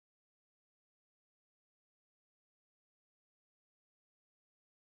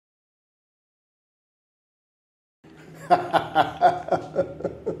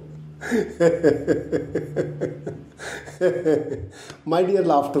My dear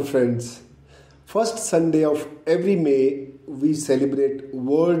laughter friends, first Sunday of every May we celebrate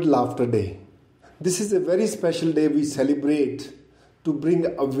World Laughter Day. This is a very special day we celebrate to bring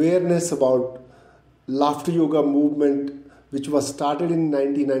awareness about laughter yoga movement which was started in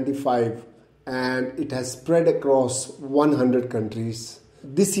 1995 and it has spread across 100 countries.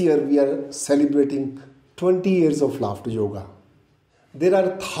 This year we are celebrating 20 years of laughter yoga. There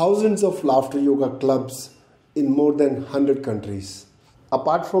are thousands of laughter yoga clubs in more than 100 countries.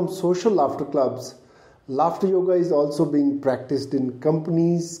 Apart from social laughter clubs, laughter yoga is also being practiced in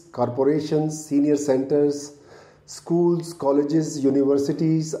companies, corporations, senior centers, schools, colleges,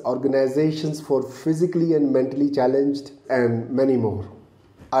 universities, organizations for physically and mentally challenged, and many more.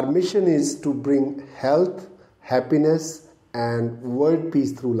 Our mission is to bring health, happiness, and world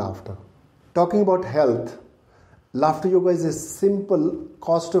peace through laughter. Talking about health, laughter yoga is a simple,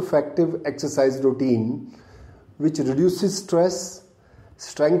 cost-effective exercise routine which reduces stress,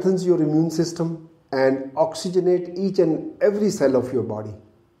 strengthens your immune system, and oxygenate each and every cell of your body.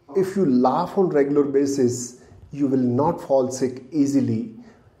 If you laugh on regular basis, you will not fall sick easily,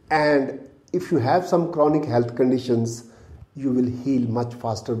 and if you have some chronic health conditions, you will heal much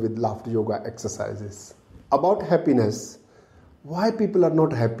faster with laughter yoga exercises. About happiness, why people are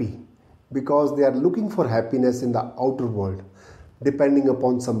not happy? Because they are looking for happiness in the outer world, depending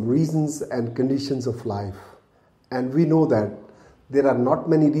upon some reasons and conditions of life. And we know that there are not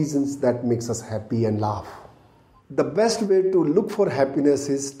many reasons that makes us happy and laugh. The best way to look for happiness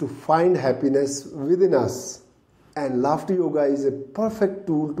is to find happiness within us. And laughter yoga is a perfect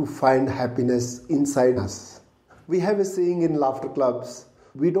tool to find happiness inside us. We have a saying in laughter clubs,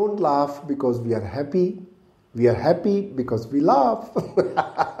 we don't laugh because we are happy because we laugh.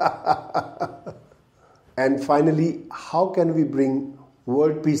 And finally, how can we bring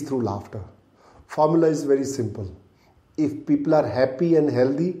world peace through laughter? Formula is very simple. If people are happy and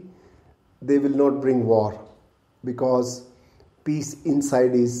healthy, they will not bring war, because peace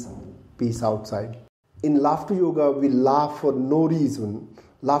inside is peace outside. In laughter yoga, we laugh for no reason.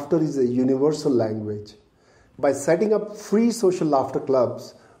 Laughter is a universal language. By setting up free social laughter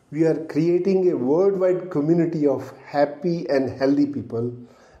clubs, we are creating a worldwide community of happy and healthy people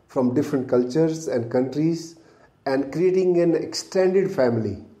from different cultures and countries, and creating an extended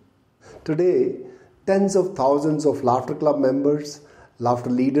family. Today, tens of thousands of laughter club members, laughter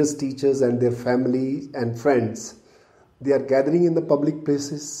leaders, teachers and their families and friends, they are gathering in the public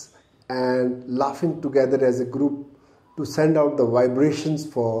places and laughing together as a group to send out the vibrations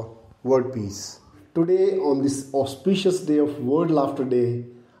for world peace. Today, on this auspicious day of World Laughter Day,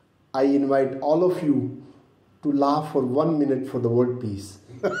 I invite all of you to laugh for 1 minute for the world peace.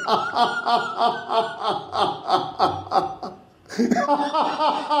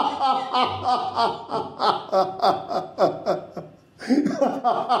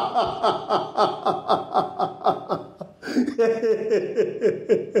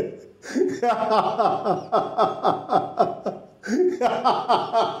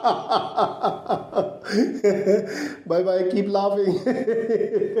 Bye bye, keep laughing.